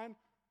John,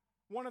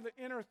 one of the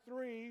inner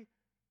three,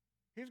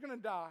 he's going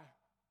to die.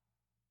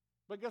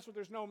 But guess what?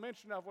 There's no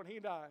mention of when he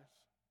dies.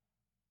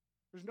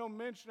 There's no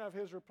mention of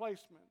his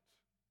replacement.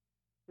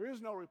 There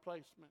is no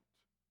replacement.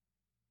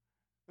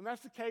 And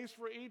that's the case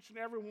for each and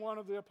every one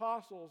of the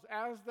apostles.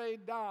 As they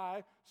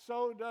die,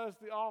 so does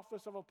the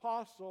office of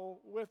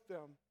apostle with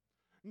them.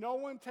 No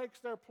one takes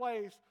their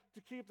place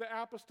to keep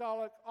the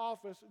apostolic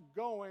office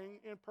going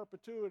in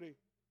perpetuity.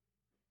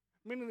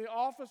 Meaning the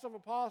office of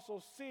apostle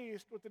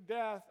ceased with the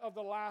death of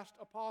the last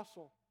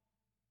apostle.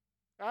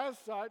 As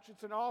such,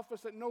 it's an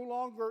office that no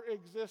longer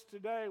exists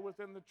today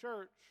within the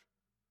church.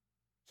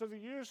 So the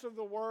use of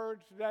the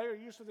word today, or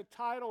use of the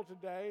title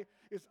today,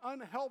 is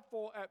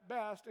unhelpful at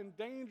best and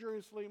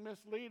dangerously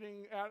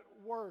misleading at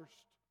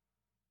worst.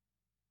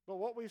 But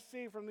what we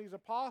see from these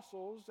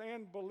apostles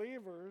and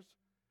believers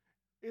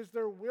is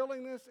their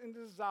willingness and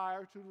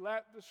desire to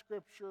let the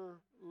Scripture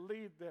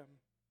lead them,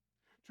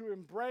 to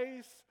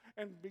embrace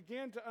and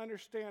begin to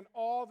understand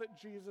all that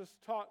Jesus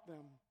taught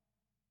them.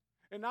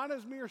 And not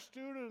as mere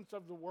students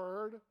of the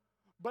Word,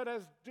 but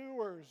as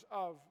doers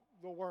of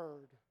the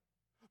Word.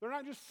 They're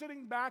not just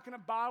sitting back in a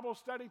Bible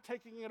study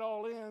taking it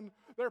all in.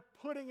 They're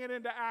putting it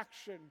into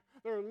action.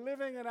 They're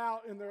living it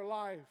out in their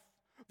life.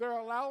 They're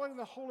allowing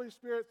the Holy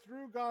Spirit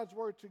through God's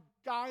Word to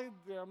guide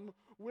them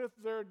with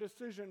their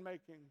decision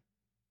making.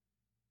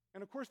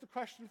 And of course the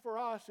question for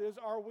us is,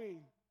 are we?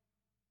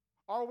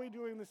 Are we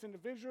doing this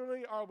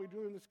individually? Are we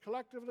doing this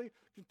collectively?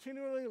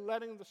 Continually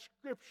letting the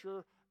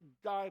Scripture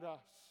guide us.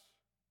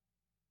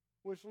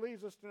 Which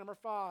leads us to number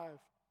 5.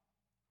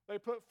 They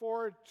put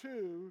forward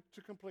 2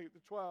 to complete the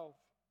 12.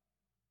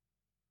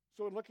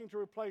 So in looking to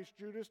replace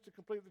Judas to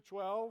complete the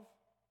 12,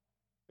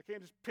 they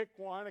can't just pick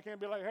one. They can't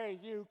be like, "Hey,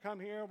 you come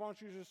here. Why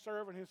don't you just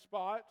serve in his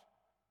spot?"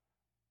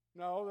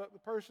 No, the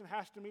person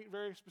has to meet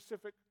very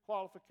specific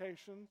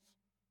qualifications.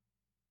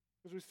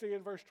 As we see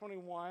in verse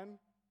 21,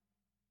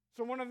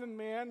 So one of the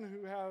men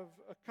who have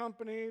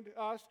accompanied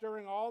us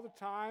during all the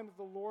time that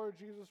the Lord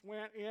Jesus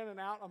went in and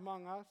out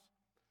among us,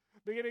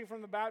 beginning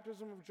from the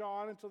baptism of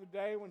John until the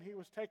day when he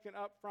was taken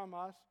up from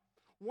us,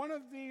 one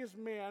of these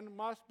men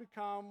must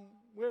become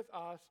with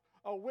us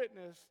a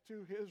witness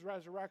to his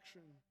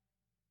resurrection.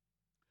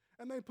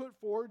 And they put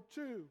forward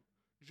two,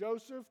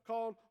 Joseph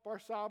called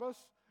Barsabbas,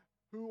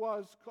 who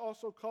was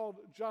also called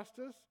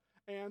Justus,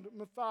 and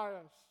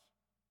Matthias.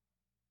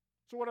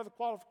 So what are the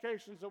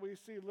qualifications that we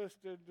see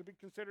listed to be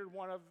considered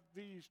one of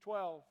these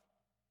 12?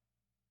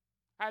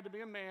 Had to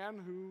be a man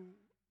who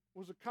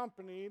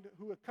accompanied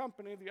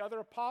the other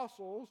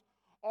apostles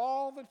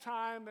all the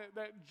time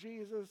that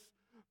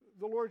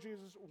the Lord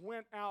Jesus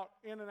went out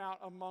in and out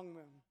among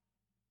them.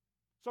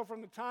 So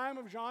from the time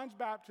of John's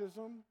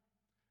baptism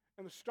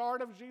and the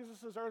start of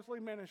Jesus' earthly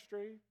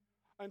ministry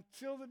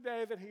until the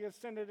day that he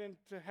ascended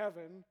into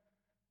heaven,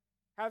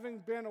 having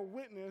been a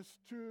witness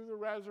to the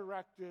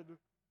resurrected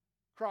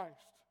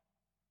Christ.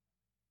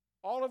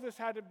 All of this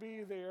had to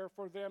be there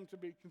for them to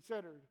be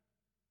considered,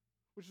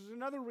 which is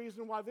another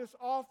reason why this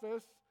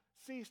office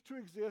ceased to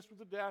exist with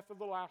the death of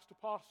the last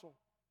apostle.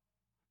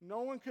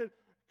 No one could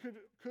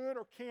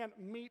or can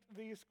meet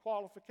these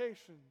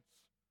qualifications.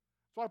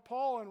 That's why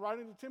Paul, in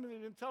writing to Timothy,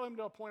 didn't tell him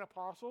to appoint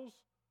apostles,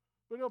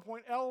 but to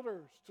appoint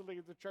elders to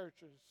lead the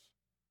churches.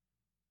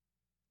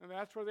 And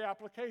that's where the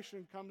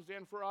application comes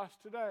in for us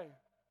today.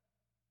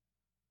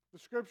 The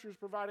Scriptures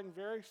providing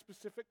very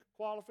specific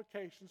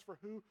qualifications for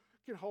who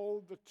can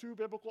hold the two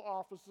biblical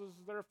offices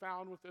that are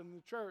found within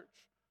the church.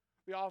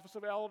 The office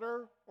of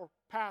elder or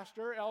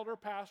pastor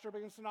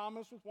being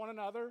synonymous with one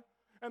another,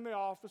 and the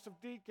office of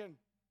deacon.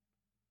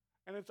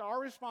 And it's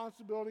our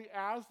responsibility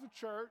as the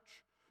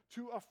church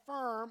to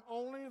affirm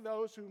only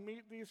those who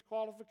meet these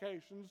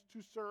qualifications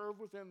to serve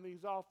within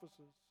these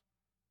offices.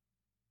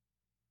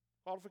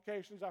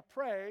 Qualifications, I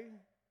pray,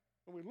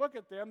 when we look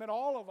at them, that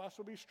all of us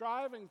will be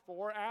striving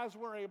for as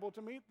we're able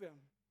to meet them.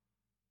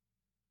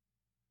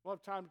 We'll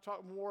have time to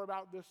talk more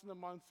about this in the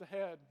months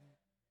ahead.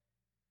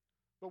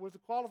 But with the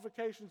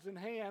qualifications in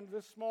hand,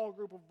 this small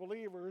group of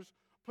believers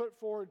put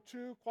forward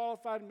two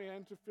qualified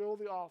men to fill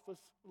the office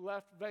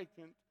left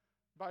vacant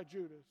by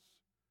Judas.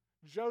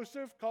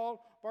 Joseph, called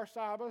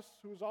Barsabbas,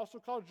 who was also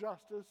called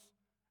Justus,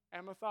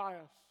 and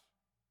Matthias.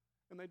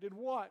 And they did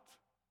what?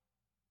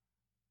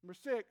 Number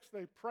 6,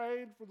 they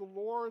prayed for the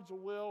Lord's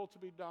will to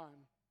be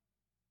done.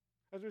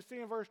 As we see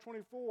in verse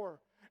 24,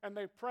 and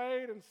they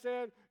prayed and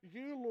said,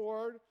 "You,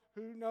 Lord,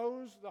 who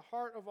knows the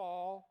heart of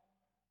all,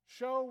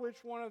 show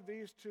which one of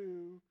these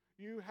two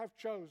you have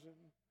chosen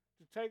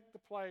to take the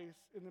place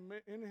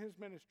in his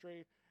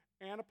ministry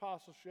and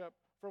apostleship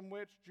from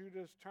which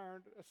Judas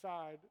turned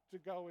aside to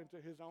go into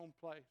his own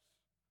place."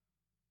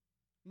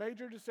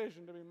 Major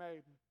decision to be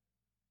made.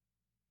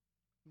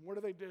 And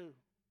what do?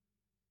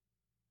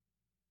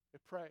 They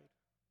prayed.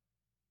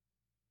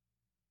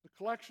 The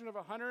collection of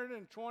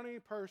 120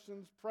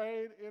 persons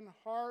prayed in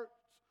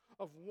hearts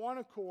of one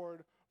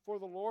accord for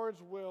the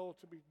Lord's will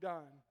to be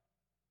done.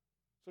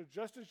 So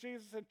just as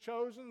Jesus had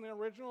chosen the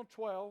original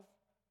 12,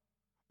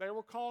 they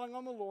were calling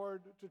on the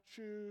Lord to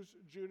choose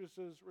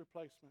Judas's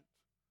replacement.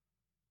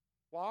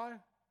 Why?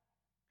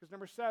 Because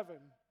number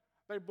 7,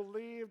 they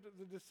believed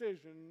the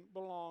decision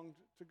belonged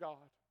to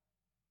God.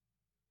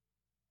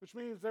 Which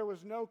means there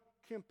was no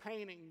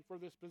campaigning for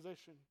this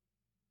position.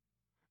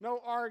 No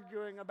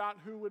arguing about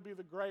who would be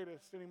the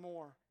greatest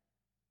anymore.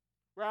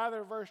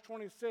 Rather, verse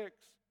 26,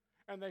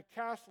 and they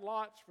cast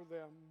lots for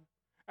them,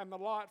 and the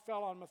lot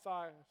fell on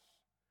Matthias,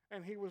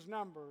 and he was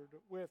numbered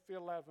with the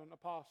 11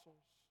 apostles.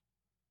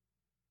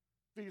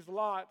 These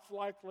lots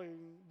likely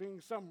being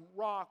some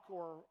rock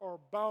or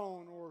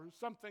bone or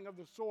something of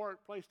the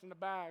sort placed in a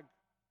bag.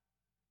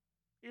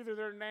 Either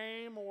their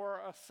name or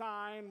a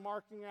sign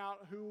marking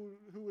out who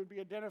would be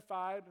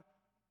identified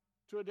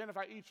to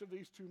identify each of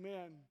these two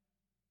men.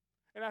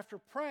 And after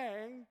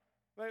praying,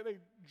 they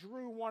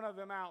drew one of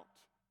them out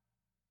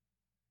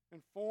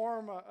and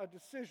form a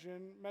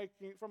decision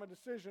making. From a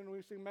decision,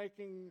 we see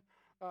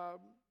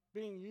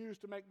being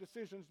used to make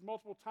decisions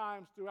multiple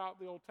times throughout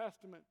the Old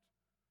Testament.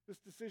 This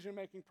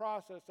decision-making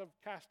process of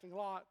casting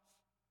lots.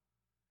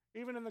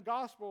 Even in the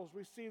Gospels,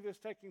 we see this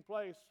taking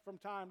place from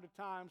time to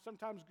time,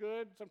 sometimes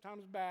good,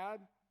 sometimes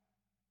bad.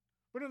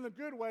 But in the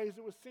good ways,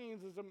 it was seen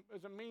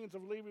as a means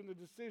of leaving the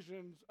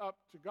decisions up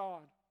to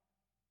God.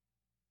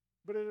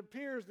 But it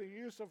appears the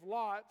use of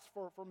lots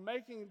for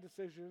making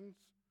decisions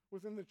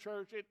within the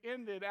church, it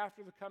ended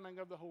after the coming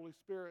of the Holy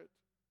Spirit.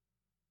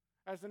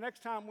 As the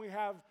next time we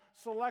have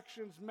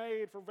selections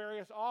made for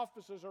various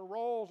offices or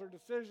roles or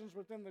decisions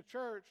within the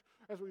church,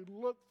 as we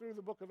look through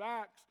the book of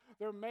Acts,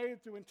 they're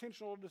made through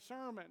intentional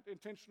discernment,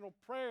 intentional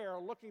prayer,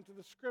 looking to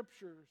the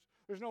Scriptures.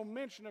 There's no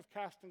mention of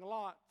casting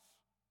lots,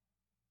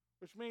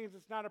 which means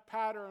it's not a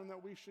pattern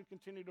that we should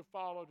continue to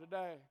follow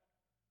today.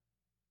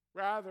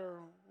 Rather,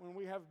 when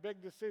we have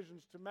big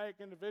decisions to make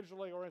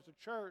individually or as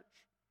a church,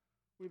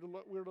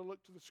 we're to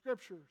look to the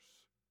Scriptures.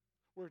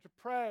 We're to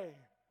pray,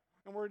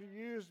 and we're to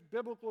use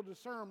biblical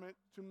discernment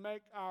to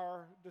make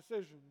our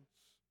decisions.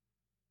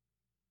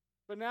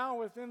 But now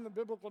within the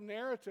biblical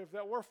narrative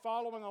that we're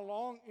following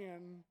along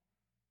in,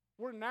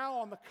 we're now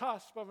on the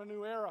cusp of a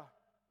new era.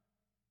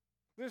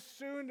 This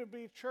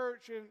soon-to-be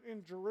church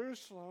in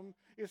Jerusalem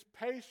is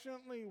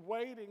patiently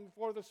waiting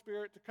for the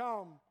Spirit to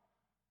come.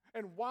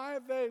 And while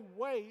they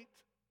wait,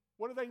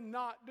 what do they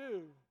not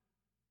do?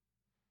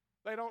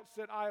 They don't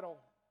sit idle.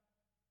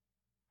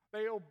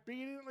 They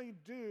obediently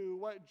do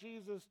what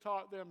Jesus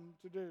taught them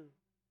to do.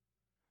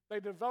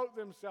 They devote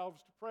themselves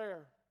to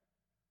prayer.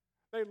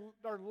 They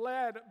are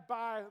led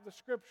by the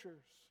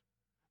Scriptures.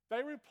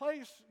 They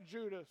replace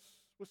Judas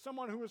with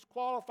someone who is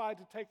qualified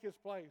to take his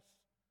place.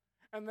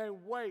 And they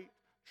wait,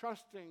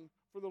 trusting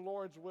for the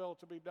Lord's will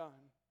to be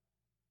done.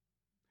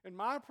 And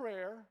my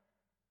prayer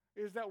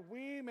is that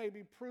we may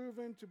be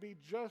proven to be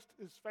just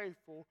as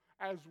faithful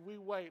as we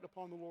wait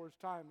upon the Lord's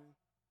timing.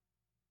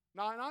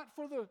 Not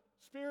for the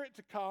Spirit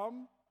to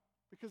come,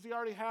 because He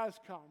already has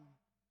come,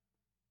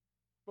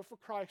 but for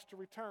Christ to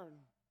return,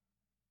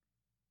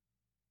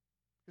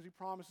 because He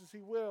promises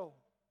He will.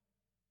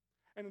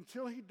 And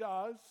until He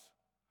does,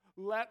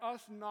 let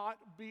us not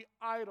be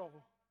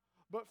idle,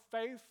 but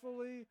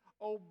faithfully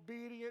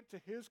obedient to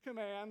His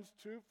commands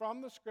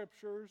from the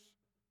Scriptures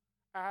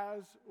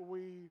as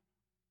we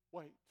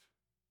wait.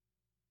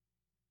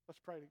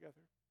 Let's pray together.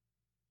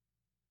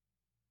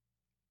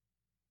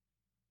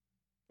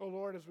 Oh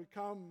Lord, as we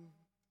come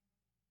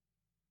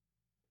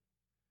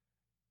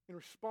in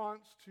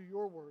response to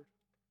your word,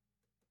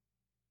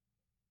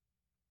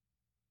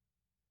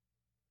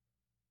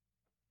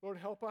 Lord,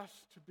 help us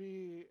to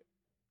be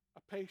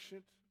a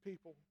patient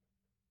people.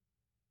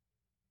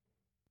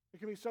 It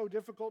can be so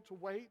difficult to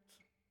wait,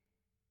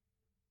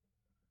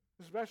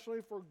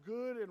 especially for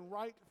good and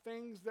right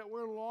things that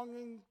we're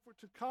longing for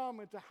to come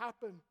and to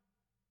happen.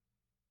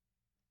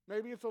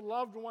 Maybe it's a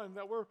loved one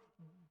that we're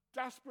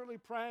desperately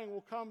praying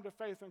will come to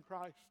faith in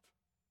Christ.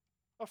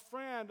 A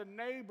friend, a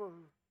neighbor,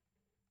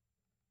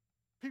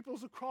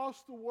 peoples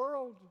across the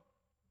world,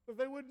 that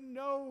they would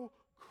know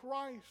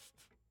Christ.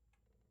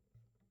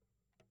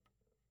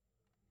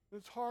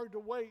 It's hard to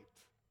wait.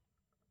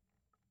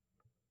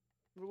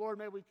 But Lord,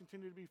 may we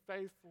continue to be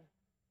faithful,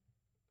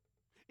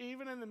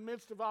 even in the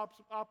midst of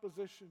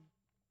opposition.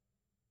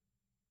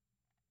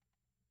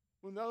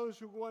 When those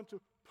who want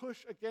to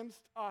push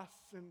against us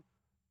and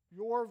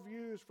your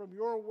views from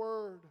your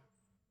word,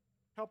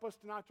 help us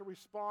not to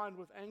respond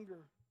with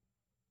anger,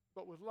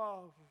 but with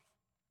love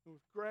and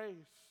with grace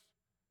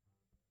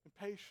and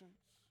patience.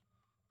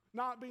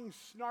 Not being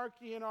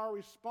snarky in our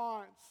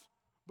response,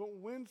 but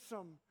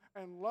winsome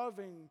and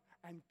loving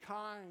and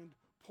kind,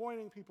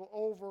 pointing people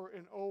over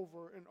and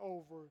over and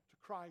over to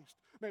Christ.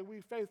 May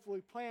we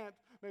faithfully plant,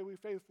 may we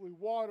faithfully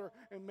water,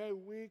 and may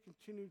we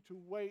continue to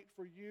wait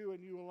for you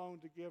and you alone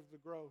to give the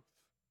growth.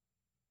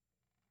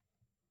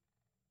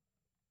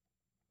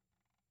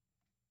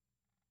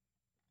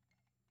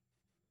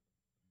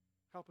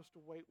 Help us to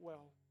wait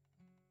well.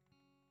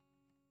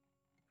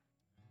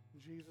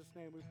 In Jesus'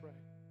 name we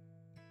pray.